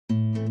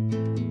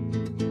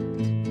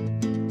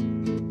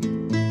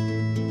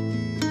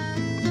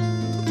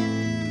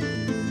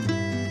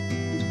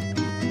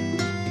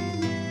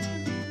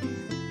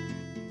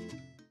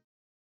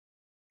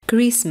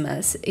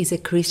Christmas is a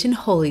Christian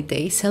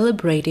holiday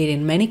celebrated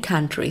in many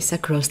countries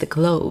across the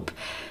globe.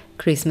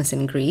 Christmas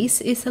in Greece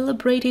is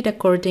celebrated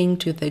according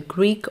to the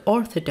Greek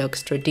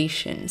Orthodox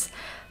traditions.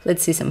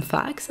 Let's see some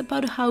facts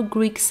about how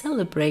Greeks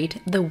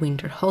celebrate the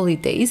winter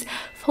holidays,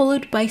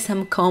 followed by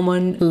some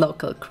common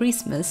local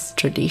Christmas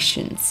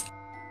traditions.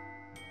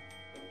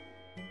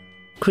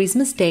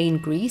 Christmas Day in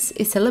Greece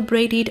is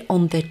celebrated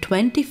on the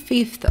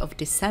 25th of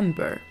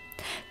December.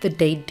 The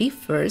date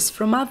differs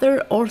from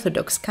other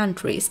Orthodox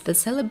countries that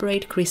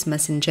celebrate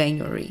Christmas in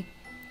January.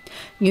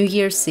 New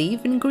Year's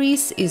Eve in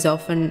Greece is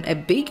often a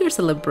bigger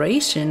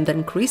celebration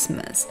than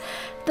Christmas.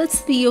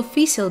 That's the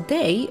official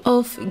day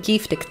of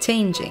gift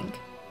exchanging.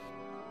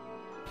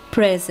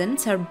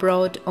 Presents are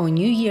brought on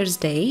New Year's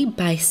Day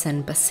by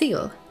Saint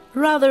Basil,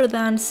 rather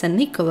than Saint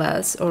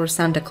Nicholas or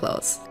Santa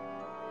Claus.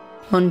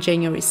 On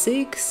January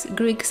 6,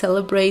 Greeks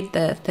celebrate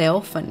the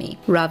Theophany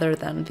rather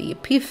than the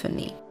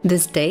Epiphany.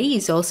 This day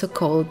is also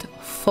called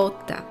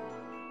Phota.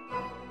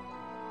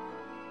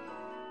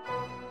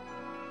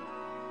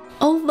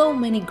 Although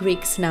many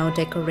Greeks now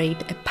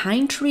decorate a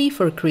pine tree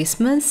for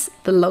Christmas,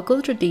 the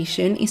local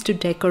tradition is to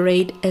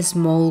decorate a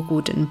small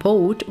wooden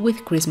boat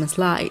with Christmas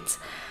lights.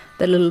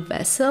 The little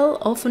vessel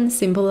often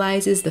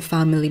symbolizes the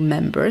family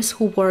members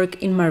who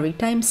work in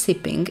maritime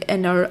shipping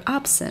and are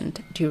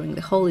absent during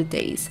the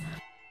holidays.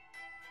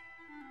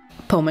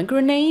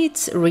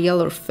 Pomegranates,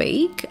 real or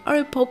fake, are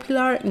a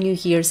popular New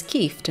Year's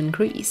gift in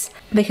Greece.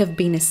 They have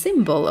been a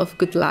symbol of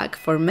good luck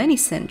for many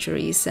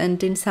centuries,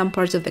 and in some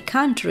parts of the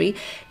country,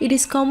 it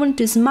is common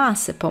to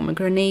smash a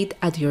pomegranate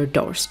at your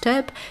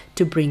doorstep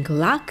to bring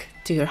luck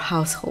to your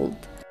household.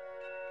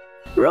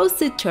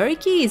 Roasted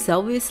turkey is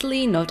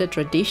obviously not a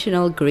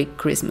traditional Greek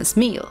Christmas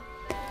meal.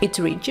 Each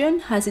region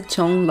has its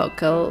own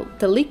local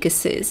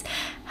delicacies.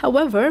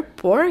 However,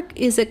 pork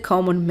is a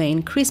common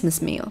main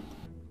Christmas meal.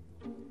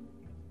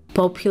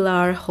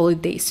 Popular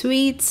holiday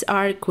sweets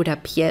are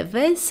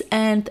kourapiedes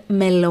and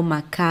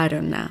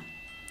melomakaroνα.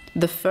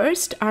 The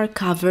first are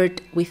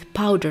covered with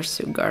powdered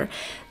sugar,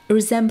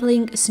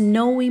 resembling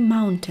snowy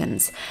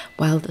mountains,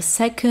 while the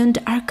second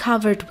are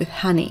covered with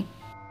honey.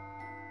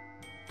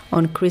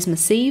 On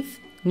Christmas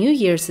Eve, New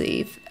Year's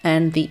Eve,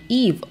 and the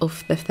eve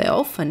of the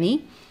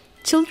Theophany,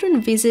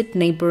 children visit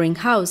neighboring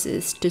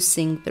houses to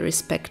sing the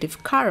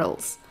respective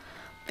carols.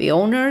 The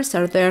owners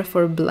are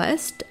therefore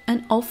blessed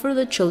and offer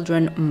the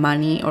children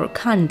money or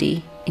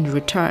candy in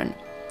return.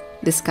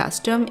 This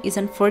custom is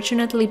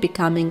unfortunately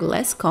becoming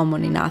less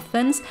common in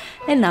Athens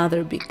and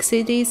other big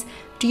cities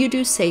due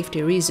to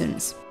safety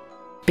reasons.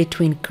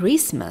 Between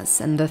Christmas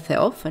and the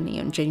Theophany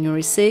on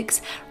January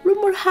 6,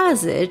 rumor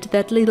has it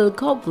that little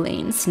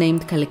goblins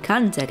named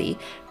Kalikantari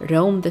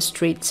roam the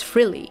streets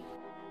freely.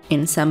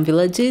 In some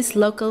villages,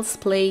 locals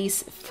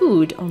place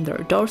food on their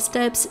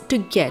doorsteps to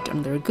get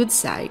on their good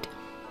side.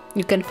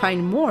 You can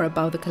find more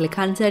about the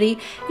Kalikantari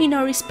in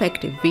our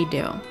respective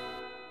video.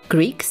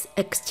 Greeks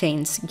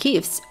exchange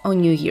gifts on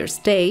New Year's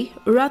Day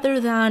rather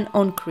than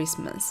on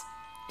Christmas.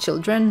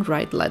 Children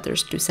write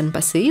letters to Saint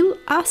Basil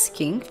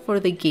asking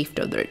for the gift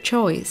of their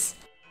choice.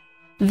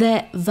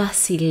 The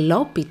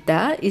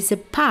Vasilopita is a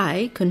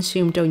pie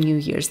consumed on New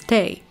Year's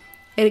Day.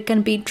 It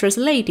can be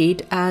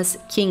translated as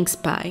king's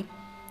pie.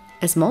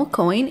 A small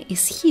coin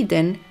is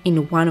hidden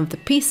in one of the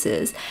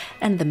pieces,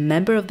 and the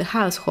member of the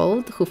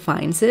household who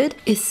finds it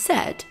is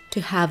said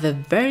to have a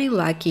very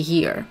lucky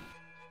year.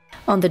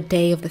 On the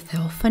day of the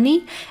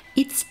Theophany,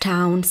 each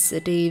town,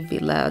 city,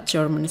 village,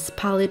 or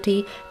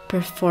municipality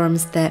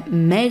performs the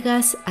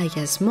Megas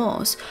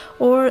Agiasmos,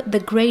 or the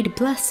Great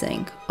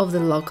Blessing of the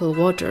local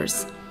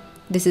waters.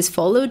 This is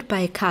followed by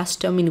a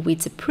custom in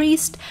which a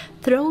priest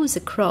throws a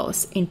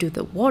cross into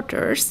the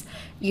waters,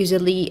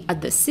 usually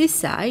at the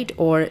seaside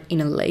or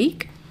in a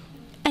lake,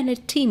 and a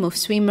team of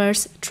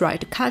swimmers try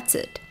to catch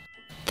it.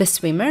 The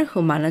swimmer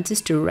who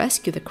manages to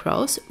rescue the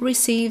cross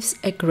receives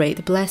a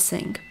great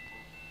blessing.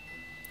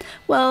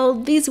 Well,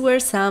 these were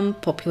some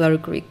popular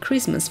Greek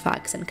Christmas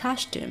facts and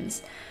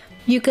costumes.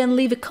 You can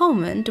leave a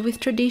comment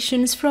with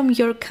traditions from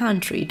your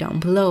country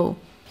down below.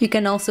 You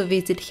can also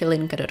visit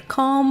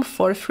Helinika.com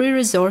for free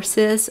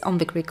resources on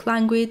the Greek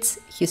language,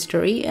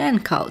 history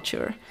and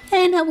culture.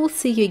 And I will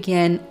see you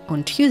again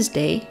on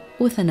Tuesday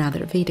with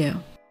another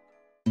video.